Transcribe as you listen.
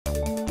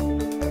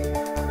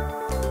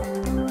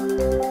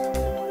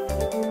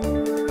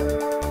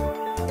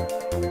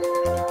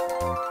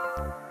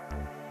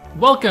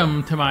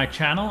Welcome to my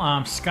channel.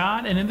 I'm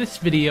Scott, and in this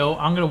video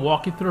I'm going to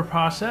walk you through the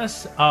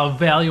process of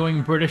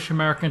valuing British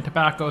American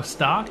Tobacco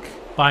stock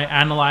by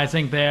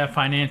analyzing their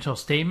financial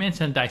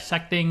statements and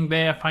dissecting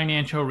their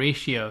financial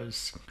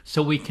ratios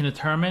so we can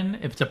determine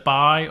if it's a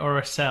buy or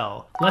a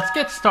sell. Let's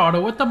get started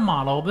with the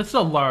model. This is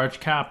a large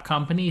cap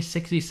company,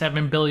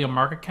 67 billion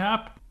market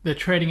cap. They're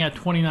trading at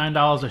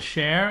 $29 a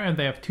share and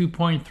they have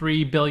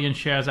 2.3 billion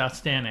shares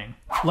outstanding.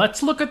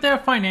 Let's look at their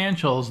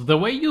financials. The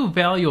way you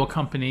value a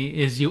company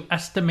is you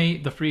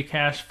estimate the free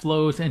cash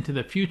flows into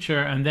the future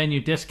and then you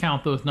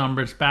discount those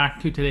numbers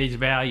back to today's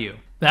value.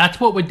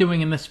 That's what we're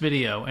doing in this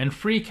video. And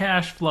free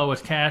cash flow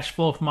is cash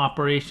flow from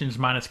operations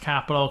minus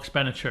capital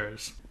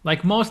expenditures.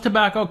 Like most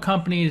tobacco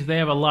companies, they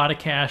have a lot of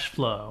cash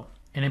flow.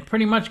 And it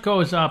pretty much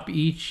goes up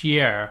each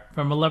year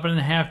from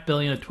 11.5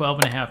 billion to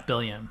 12.5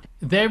 billion.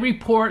 They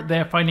report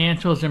their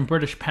financials in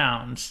British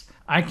pounds.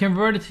 I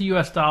convert it to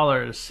US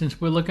dollars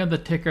since we're looking at the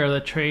ticker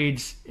that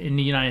trades in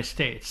the United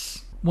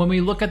States. When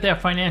we look at their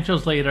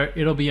financials later,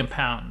 it'll be in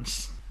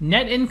pounds.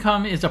 Net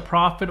income is a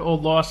profit or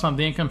loss on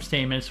the income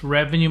statements,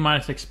 revenue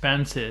minus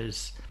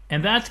expenses.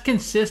 And that's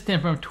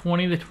consistent from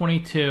 20 to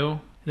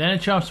 22. Then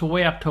it jumps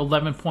way up to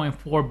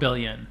 11.4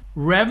 billion.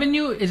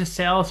 Revenue is a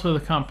sales for the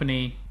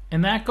company.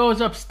 And that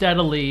goes up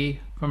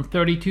steadily from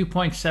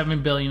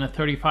 32.7 billion to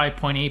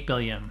 35.8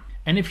 billion.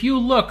 And if you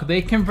look,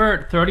 they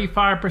convert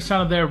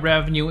 35% of their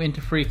revenue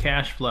into free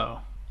cash flow.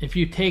 If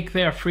you take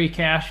their free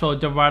cash flow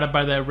divided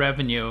by their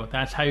revenue,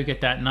 that's how you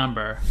get that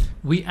number.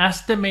 We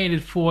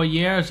estimated 4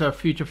 years of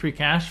future free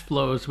cash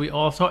flows. We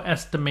also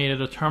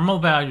estimated a terminal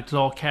value to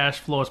all cash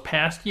flows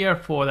past year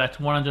 4, that's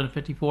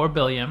 154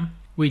 billion.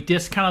 We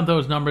discounted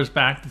those numbers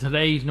back to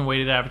today using the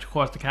weighted average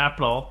cost of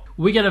capital.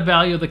 We get a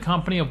value of the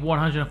company of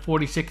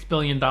 $146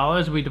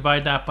 billion. We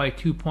divide that by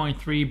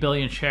 2.3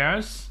 billion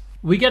shares.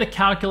 We get a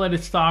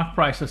calculated stock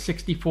price of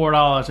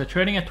 $64. They're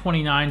trading at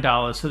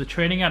 $29, so they're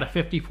trading at a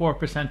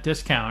 54%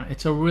 discount.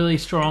 It's a really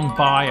strong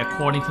buy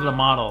according to the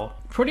model.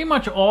 Pretty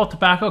much all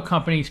tobacco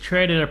companies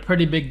trade at a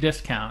pretty big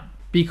discount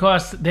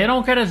because they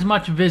don't get as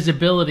much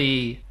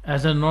visibility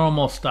as a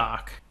normal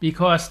stock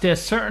because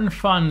there's certain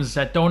funds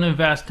that don't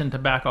invest in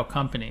tobacco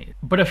companies.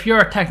 But if you're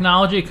a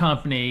technology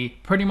company,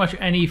 pretty much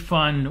any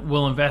fund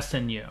will invest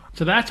in you.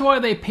 So that's why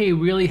they pay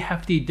really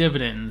hefty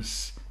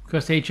dividends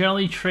because they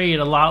generally trade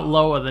a lot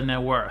lower than they're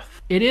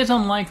worth. It is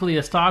unlikely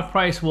a stock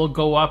price will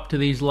go up to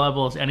these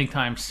levels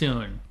anytime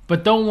soon.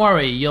 But don't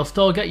worry, you'll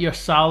still get your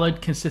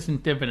solid,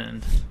 consistent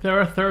dividend. There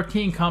are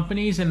 13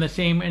 companies in the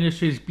same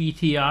industry as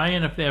BTI,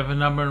 and if they have a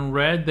number in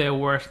red, they're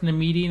worse than the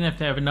median. If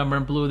they have a number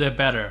in blue, they're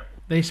better.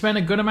 They spend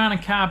a good amount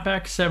of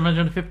capex,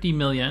 750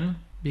 million,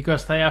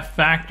 because they have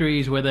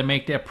factories where they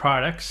make their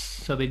products,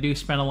 so they do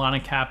spend a lot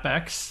of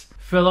capex.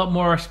 Philip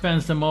Morris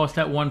spends the most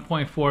at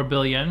 1.4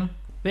 billion.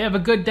 They have a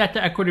good debt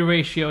to equity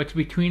ratio. It's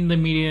between the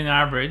median and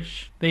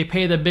average. They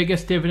pay the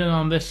biggest dividend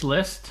on this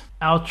list.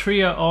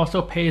 Altria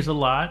also pays a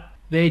lot.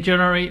 They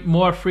generate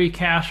more free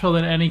cash flow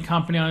than any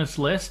company on this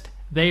list.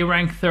 They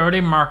rank third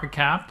in market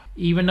cap,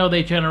 even though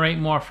they generate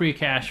more free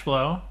cash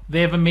flow.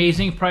 They have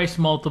amazing price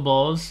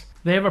multiples.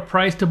 They have a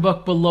price to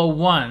book below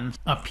 1,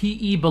 a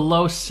PE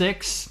below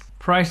 6,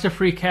 price to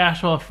free cash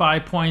flow of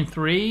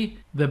 5.3,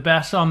 the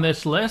best on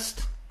this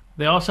list.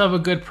 They also have a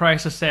good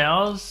price of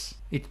sales.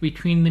 It's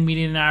between the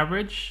median and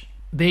average.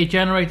 They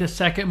generate the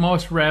second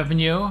most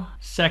revenue,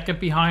 second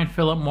behind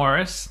Philip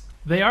Morris.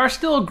 They are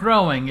still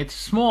growing. It's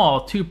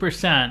small,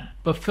 2%,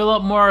 but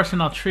Philip Morris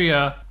and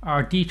Altria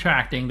are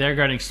detracting. They're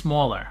getting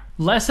smaller.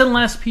 Less and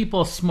less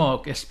people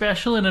smoke,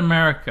 especially in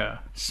America.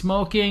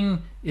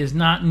 Smoking is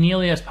not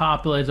nearly as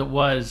popular as it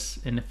was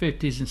in the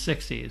 50s and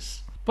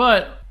 60s,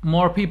 but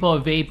more people are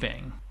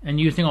vaping and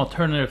using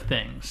alternative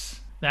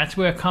things. That's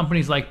where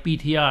companies like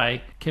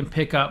BTI can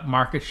pick up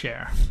market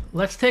share.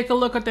 Let's take a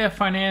look at their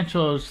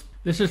financials.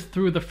 This is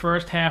through the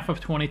first half of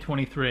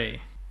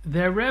 2023.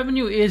 Their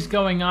revenue is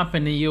going up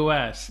in the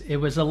US. It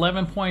was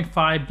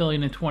 11.5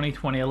 billion in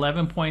 2020,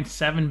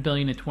 11.7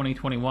 billion in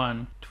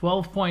 2021,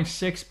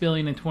 12.6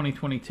 billion in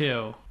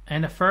 2022.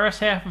 And the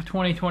first half of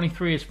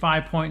 2023 is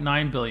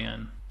 5.9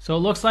 billion. So it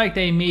looks like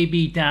they may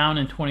be down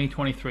in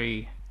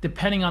 2023,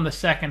 depending on the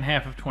second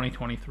half of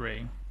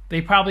 2023.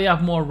 They probably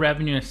have more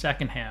revenue in the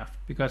second half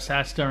because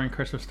that's during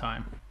Christmas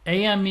time.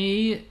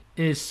 AME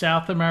is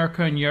South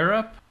America and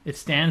Europe. It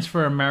stands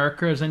for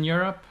Americas and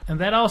Europe. And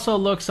that also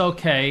looks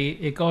okay.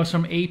 It goes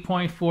from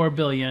 8.4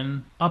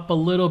 billion up a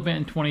little bit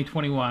in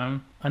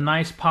 2021, a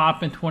nice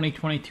pop in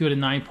 2022 to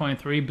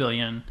 9.3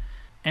 billion,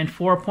 and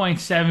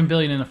 4.7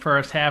 billion in the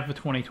first half of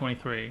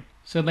 2023.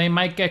 So they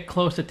might get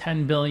close to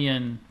 10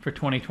 billion for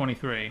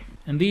 2023.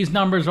 And these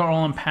numbers are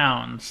all in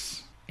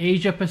pounds.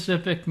 Asia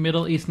Pacific,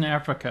 Middle East, and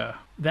Africa.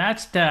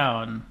 That's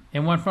down. It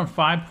went from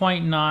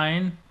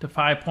 5.9 to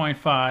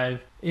 5.5.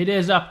 It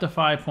is up to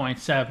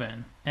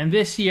 5.7. And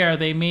this year,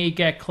 they may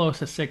get close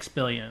to $6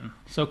 billion.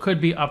 So it could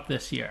be up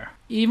this year.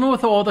 Even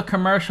with all the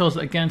commercials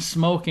against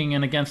smoking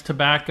and against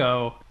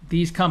tobacco,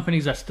 these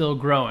companies are still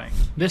growing.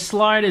 This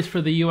slide is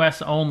for the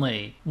US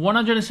only.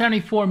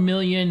 174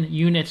 million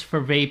units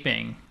for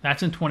vaping.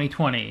 That's in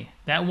 2020.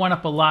 That went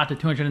up a lot to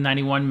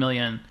 291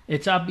 million.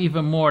 It's up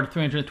even more to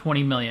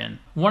 320 million.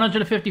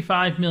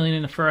 155 million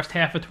in the first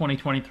half of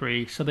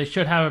 2023, so they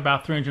should have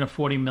about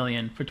 340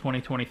 million for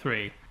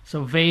 2023.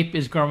 So vape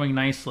is growing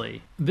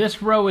nicely.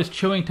 This row is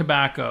chewing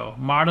tobacco,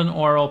 modern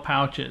oral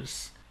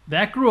pouches.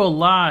 That grew a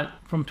lot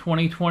from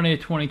 2020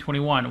 to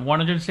 2021,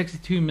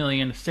 162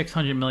 million to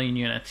 600 million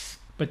units.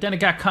 But then it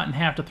got cut in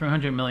half to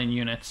 300 million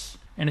units.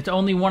 And it's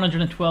only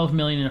 112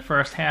 million in the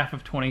first half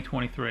of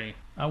 2023.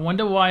 I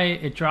wonder why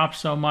it dropped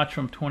so much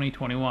from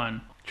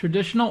 2021.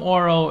 Traditional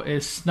oral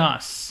is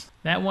snus.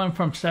 That went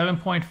from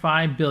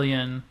 7.5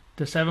 billion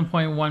to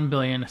 7.1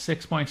 billion to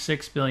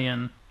 6.6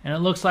 billion. And it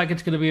looks like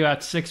it's going to be about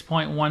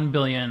 6.1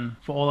 billion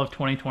for all of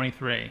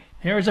 2023.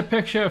 Here is a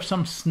picture of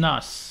some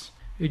snus.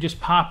 You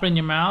just pop it in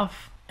your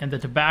mouth and the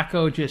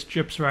tobacco just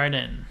drips right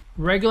in.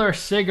 Regular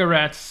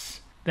cigarettes,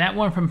 that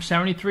went from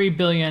 73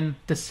 billion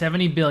to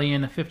 70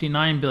 billion to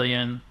 59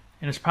 billion.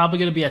 And it's probably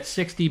going to be at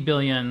 60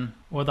 billion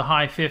or the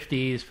high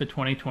 50s for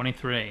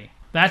 2023.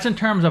 That's in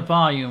terms of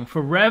volume.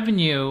 For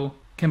revenue,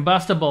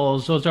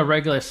 combustibles, those are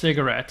regular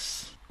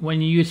cigarettes.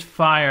 When you use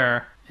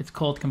fire, it's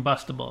called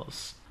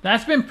combustibles.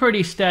 That's been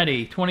pretty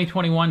steady.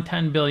 2021,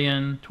 10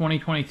 billion.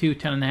 2022,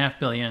 10.5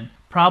 billion.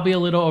 Probably a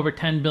little over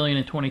 10 billion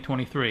in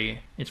 2023.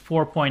 It's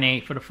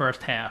 4.8 for the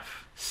first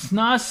half.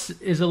 Snus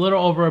is a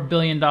little over $1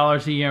 billion a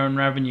year in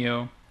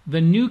revenue.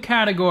 The new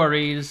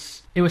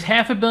categories, it was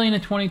 $500 million in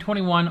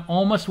 2021,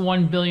 almost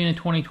 1 billion in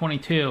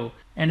 2022,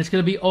 and it's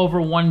going to be over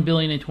 1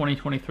 billion in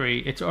 2023.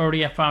 It's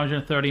already at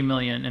 530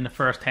 million in the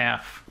first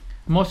half.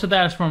 Most of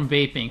that is from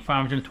vaping,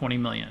 520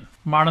 million.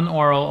 Modern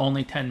oral,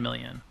 only 10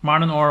 million.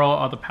 Modern oral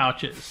are the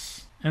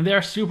pouches. And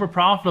they're super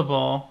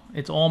profitable.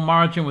 It's all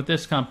margin with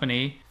this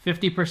company.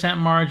 50%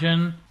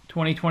 margin,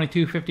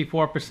 2022,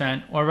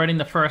 54%. Already in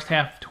the first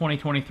half of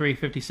 2023,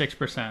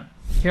 56%.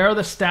 Here are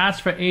the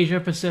stats for Asia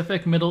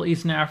Pacific, Middle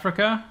East, and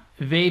Africa.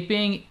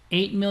 Vaping,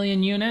 8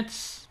 million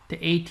units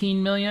to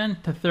 18 million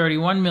to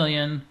 31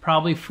 million,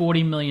 probably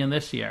 40 million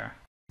this year.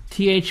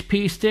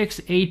 THP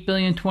sticks, 8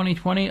 billion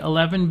 2020,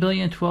 11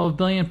 billion, 12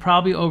 billion,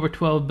 probably over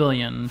 12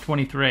 billion in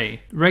 23.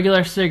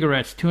 Regular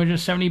cigarettes,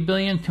 270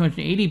 billion,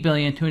 280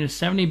 billion,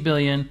 270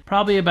 billion,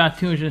 probably about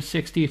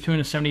 260 to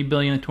 270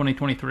 billion in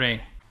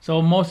 2023.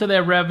 So most of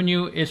their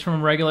revenue is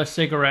from regular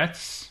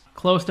cigarettes,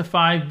 close to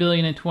 5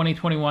 billion in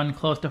 2021,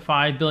 close to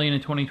 5 billion in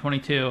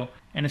 2022,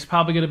 and it's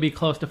probably going to be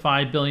close to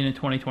 5 billion in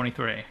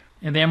 2023.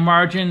 And their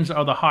margins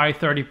are the high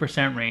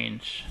 30%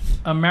 range.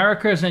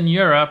 Americas and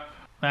Europe,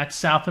 that's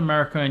South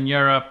America and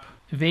Europe.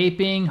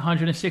 Vaping,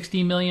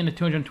 160 million to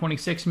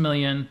 226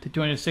 million to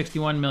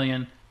 261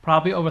 million.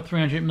 Probably over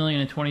 300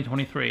 million in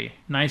 2023.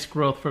 Nice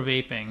growth for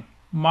vaping.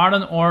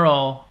 Modern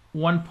oral,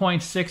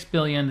 1.6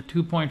 billion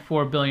to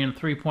 2.4 billion,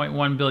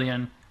 3.1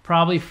 billion.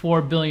 Probably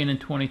 4 billion in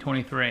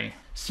 2023.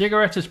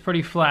 Cigarettes is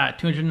pretty flat,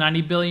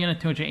 290 billion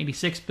to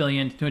 286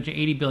 billion to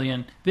 280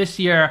 billion. This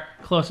year,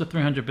 close to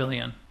 300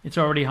 billion. It's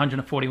already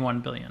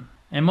 141 billion.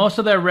 And most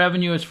of their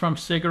revenue is from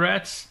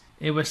cigarettes.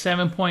 It was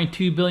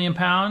 7.2 billion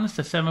pounds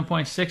to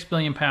 7.6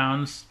 billion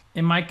pounds.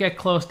 It might get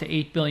close to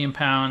 8 billion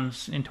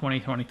pounds in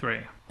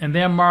 2023. And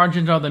their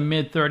margins are the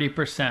mid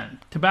 30%.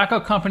 Tobacco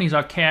companies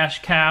are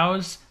cash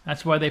cows.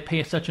 That's why they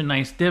pay such a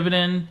nice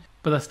dividend.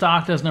 But the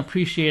stock doesn't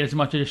appreciate as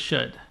much as it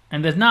should.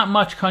 And there's not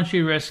much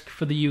country risk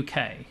for the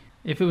UK.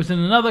 If it was in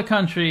another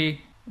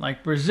country,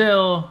 like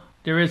Brazil,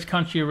 there is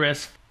country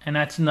risk. And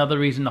that's another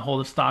reason to hold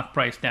the stock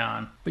price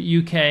down. But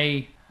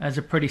UK has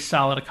a pretty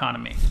solid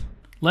economy.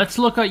 Let's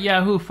look at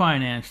Yahoo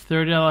Finance.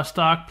 $30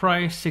 stock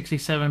price,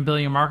 67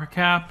 billion market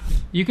cap.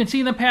 You can see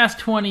in the past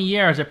 20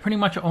 years it pretty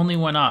much only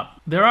went up.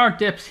 There are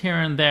dips here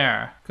and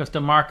there because the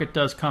market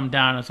does come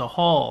down as a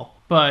whole,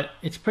 but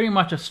it's pretty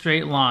much a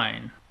straight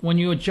line. When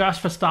you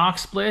adjust for stock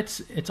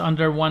splits, it's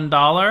under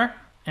 $1,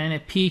 and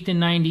it peaked in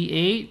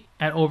 98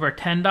 at over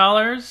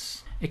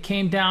 $10. It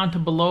came down to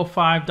below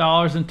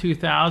 $5 in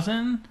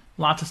 2000.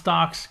 Lots of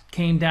stocks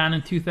came down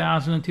in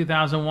 2000 and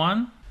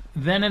 2001.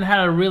 Then it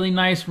had a really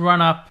nice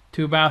run up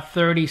to about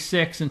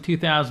 36 in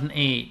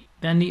 2008.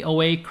 Then the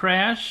 '08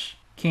 crash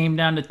came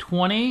down to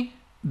 20.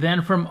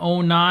 Then from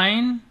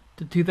 '09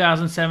 to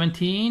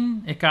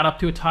 2017, it got up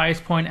to its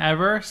highest point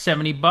ever,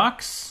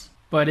 $70.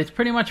 But it's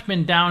pretty much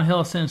been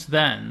downhill since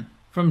then.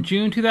 From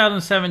June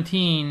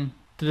 2017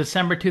 to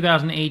December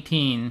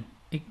 2018,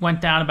 it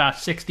went down about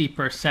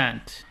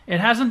 60%. It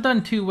hasn't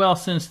done too well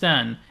since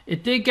then.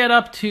 It did get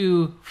up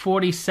to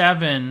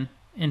 47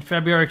 in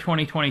February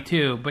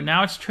 2022, but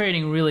now it's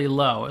trading really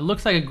low. It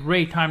looks like a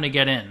great time to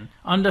get in.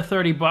 Under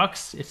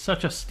 $30, it's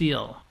such a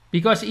steal.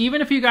 Because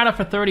even if you got it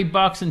for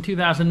 $30 in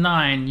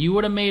 2009, you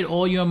would have made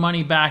all your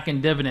money back in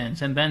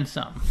dividends and then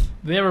some.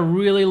 They're a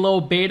really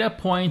low beta,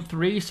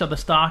 0.3, so the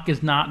stock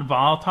is not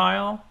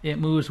volatile. It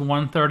moves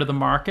 1/3 of the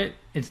market.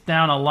 It's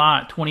down a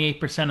lot,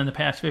 28% in the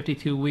past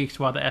 52 weeks,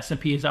 while the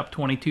S&P is up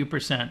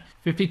 22%.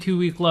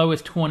 52-week low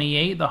is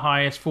 28, the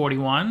high is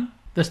 41.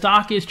 The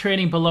stock is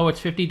trading below its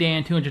 50-day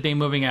and 200-day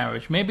moving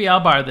average. Maybe I'll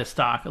buy this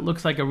stock. It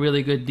looks like a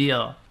really good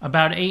deal.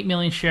 About 8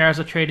 million shares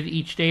are traded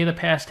each day the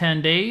past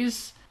 10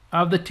 days.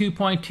 Of the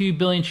 2.2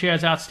 billion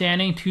shares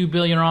outstanding, 2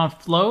 billion are on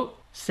float.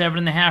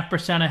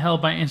 7.5% are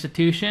held by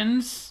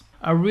institutions.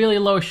 A really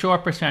low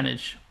short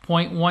percentage.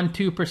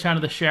 0.12%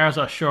 of the shares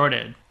are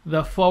shorted.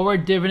 The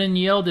forward dividend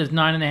yield is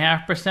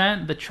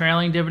 9.5%. The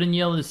trailing dividend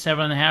yield is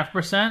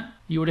 7.5%.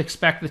 You would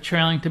expect the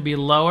trailing to be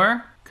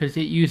lower because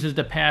it uses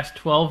the past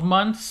 12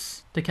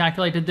 months to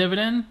calculate the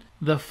dividend.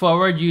 The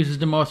forward uses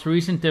the most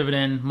recent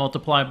dividend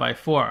multiplied by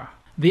 4.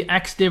 The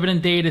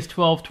ex-dividend date is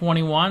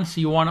 12/21,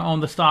 so you want to own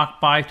the stock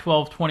by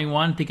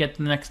 12/21 to get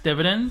the next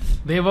dividend.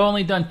 They've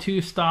only done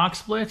 2 stock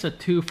splits, a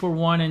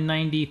 2-for-1 in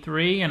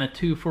 93 and a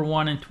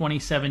 2-for-1 in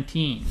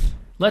 2017.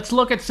 Let's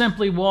look at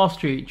Simply Wall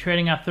Street,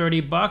 trading at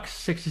 $30,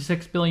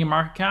 66 billion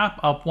market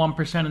cap, up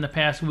 1% in the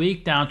past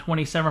week, down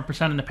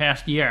 27% in the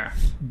past year.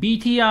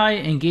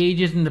 BTI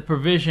engages in the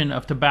provision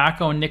of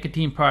tobacco and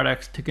nicotine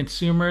products to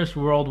consumers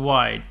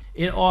worldwide.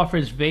 It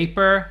offers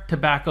vapor,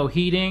 tobacco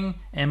heating,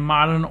 and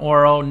modern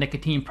oral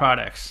nicotine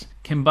products,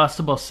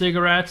 combustible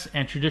cigarettes,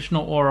 and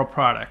traditional oral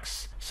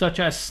products, such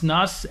as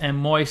snus and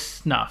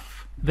moist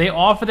snuff. They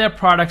offer their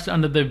products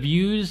under the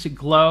Views,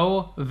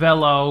 Glow,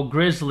 Velo,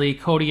 Grizzly,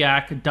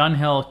 Kodiak,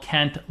 Dunhill,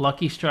 Kent,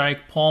 Lucky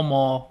Strike, Pall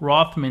Mall,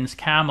 Rothmans,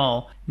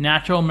 Camel,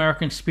 Natural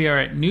American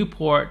Spirit,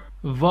 Newport,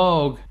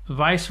 Vogue,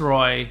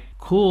 Viceroy,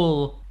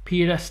 Cool,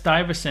 Peter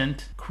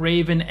Stuyvesant,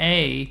 Craven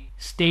A,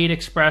 State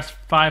Express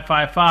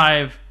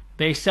 555.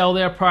 They sell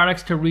their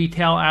products to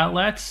retail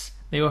outlets.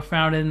 They were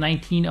founded in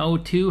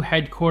 1902,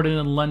 headquartered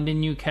in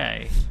London,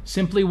 UK.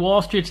 Simply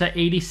Wall Street's at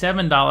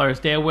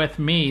 $87. They're with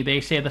me. They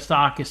say the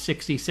stock is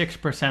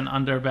 66%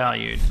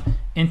 undervalued.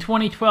 In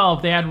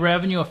 2012, they had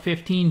revenue of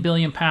 £15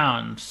 billion.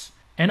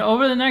 And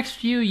over the next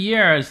few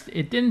years,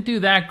 it didn't do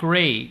that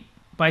great.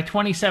 By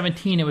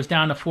 2017, it was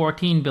down to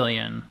 $14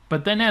 billion.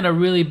 But then had a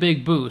really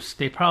big boost.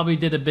 They probably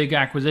did a big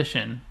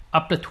acquisition,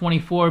 up to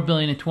 $24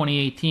 billion in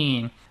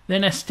 2018.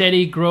 Then a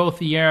steady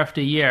growth year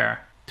after year,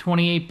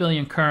 $28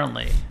 billion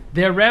currently.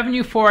 Their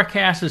revenue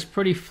forecast is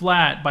pretty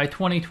flat. By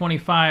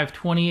 2025,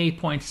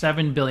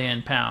 £28.7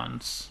 billion.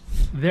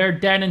 Their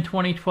debt in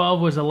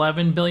 2012 was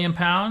 £11 billion,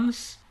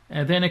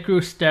 and then it grew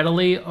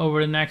steadily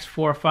over the next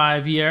 4 or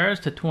 5 years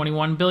to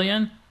 $21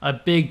 billion. A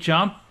big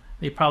jump.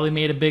 They probably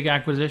made a big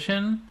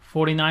acquisition,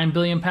 £49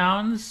 billion.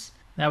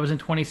 That was in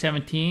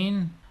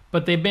 2017.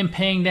 But they've been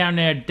paying down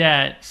their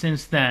debt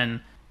since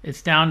then.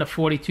 It's down to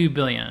 $42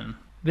 billion.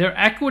 Their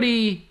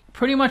equity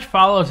pretty much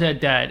follows their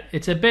debt.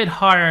 It's a bit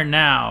higher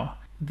now.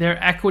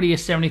 Their equity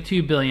is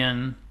 $72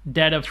 billion,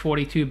 debt of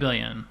 $42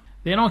 billion.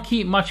 They don't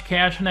keep much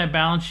cash on their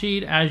balance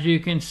sheet, as you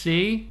can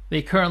see.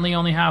 They currently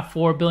only have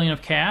 $4 billion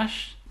of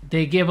cash.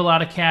 They give a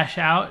lot of cash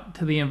out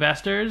to the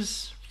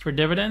investors for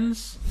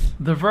dividends.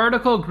 The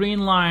vertical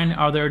green line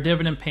are their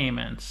dividend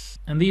payments,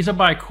 and these are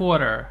by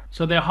quarter.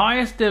 So their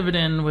highest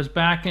dividend was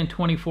back in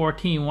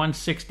 2014,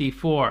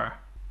 $164.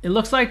 It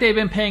looks like they've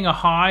been paying a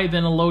high,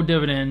 then a low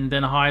dividend,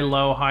 then a high,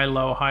 low, high,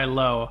 low, high,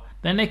 low.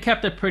 Then they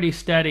kept it pretty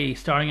steady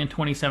starting in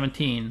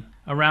 2017,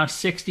 around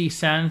 60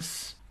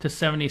 cents to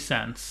 70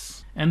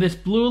 cents. And this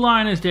blue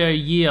line is their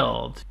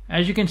yield.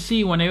 As you can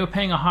see, when they were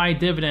paying a high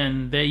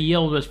dividend, their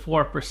yield was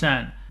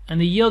 4%.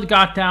 And the yield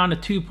got down to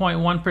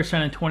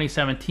 2.1% in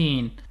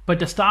 2017. But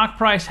the stock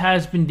price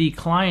has been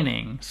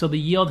declining, so the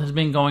yield has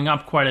been going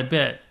up quite a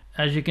bit.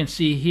 As you can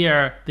see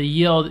here, the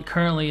yield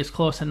currently is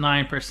close to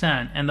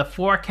 9%, and the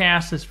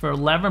forecast is for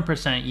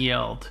 11%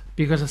 yield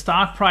because the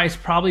stock price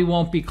probably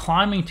won't be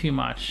climbing too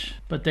much,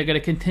 but they're going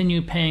to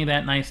continue paying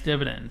that nice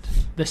dividend.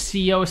 The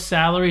CEO's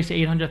salary is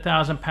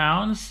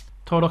 £800,000,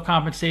 total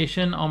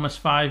compensation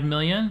almost $5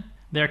 million.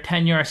 Their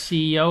tenure as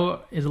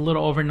CEO is a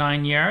little over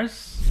 9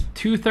 years.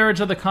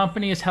 2/3 of the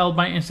company is held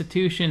by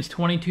institutions,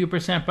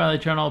 22% by the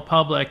general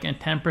public, and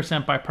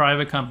 10% by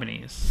private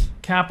companies.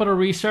 Capital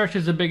Research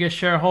is the biggest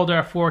shareholder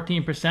at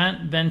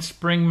 14%, then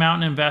Spring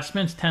Mountain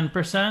Investments,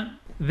 10%.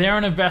 They're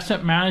an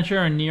investment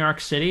manager in New York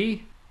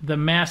City. The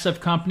massive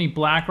company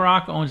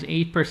BlackRock owns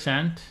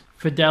 8%,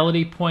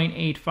 Fidelity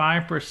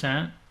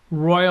 0.85%,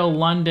 Royal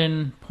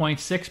London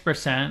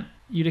 0.6%.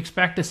 You'd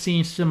expect to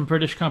see some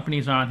British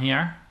companies on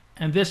here.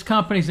 And this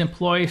company's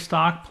employee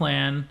stock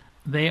plan,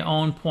 they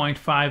own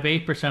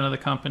 0.58% of the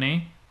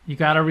company. You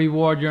got to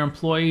reward your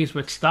employees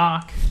with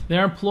stock.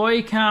 Their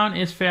employee count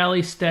is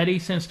fairly steady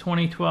since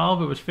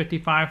 2012. It was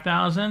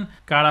 55,000,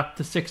 got up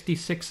to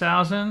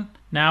 66,000.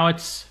 Now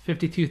it's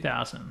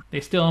 52,000. They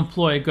still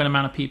employ a good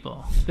amount of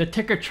people. The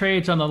ticker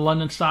trades on the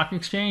London Stock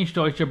Exchange,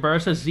 Deutsche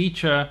Börse,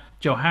 Xetra,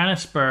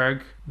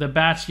 Johannesburg, the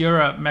BATS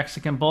Europe,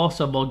 Mexican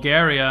Bolsa,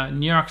 Bulgaria,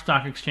 New York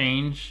Stock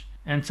Exchange,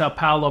 and Sao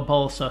Paulo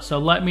Bolsa. So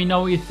let me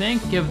know what you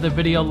think. Give the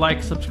video a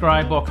like,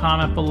 subscribe, or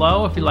comment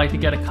below. If you'd like to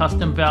get a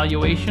custom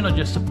valuation or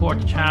just support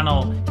the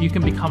channel, you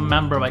can become a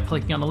member by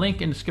clicking on the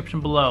link in the description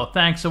below.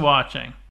 Thanks for watching.